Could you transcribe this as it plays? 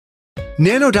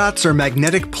NanoDots are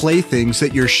magnetic playthings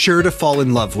that you're sure to fall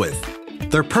in love with.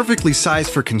 They're perfectly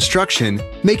sized for construction,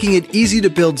 making it easy to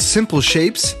build simple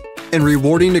shapes and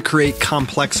rewarding to create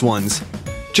complex ones.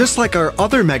 Just like our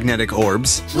other magnetic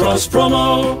orbs, Cross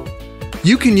promo!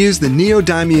 You can use the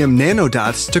neodymium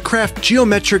NanoDots to craft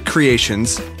geometric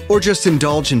creations or just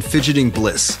indulge in fidgeting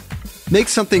bliss. Make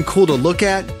something cool to look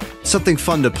at, something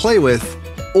fun to play with,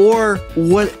 or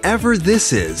whatever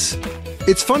this is.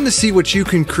 It's fun to see what you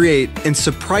can create and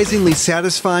surprisingly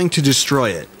satisfying to destroy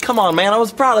it. Come on, man, I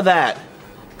was proud of that.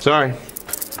 Sorry.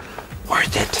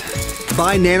 Worth it.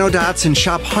 Buy NanoDots and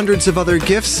shop hundreds of other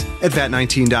gifts at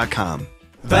VAT19.com.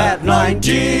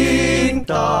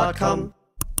 VAT19.com.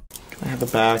 Can I have the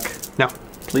back? No.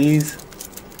 Please?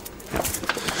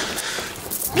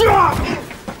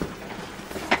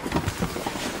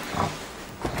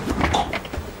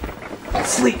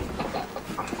 Sleep.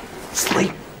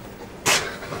 Sleep.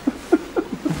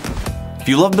 If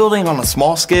you love building on a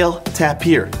small scale, tap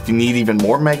here. If you need even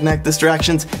more magnetic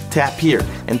distractions, tap here.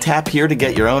 And tap here to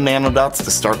get your own NanoDots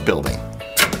to start building.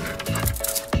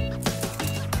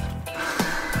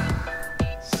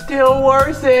 Still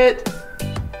worth it.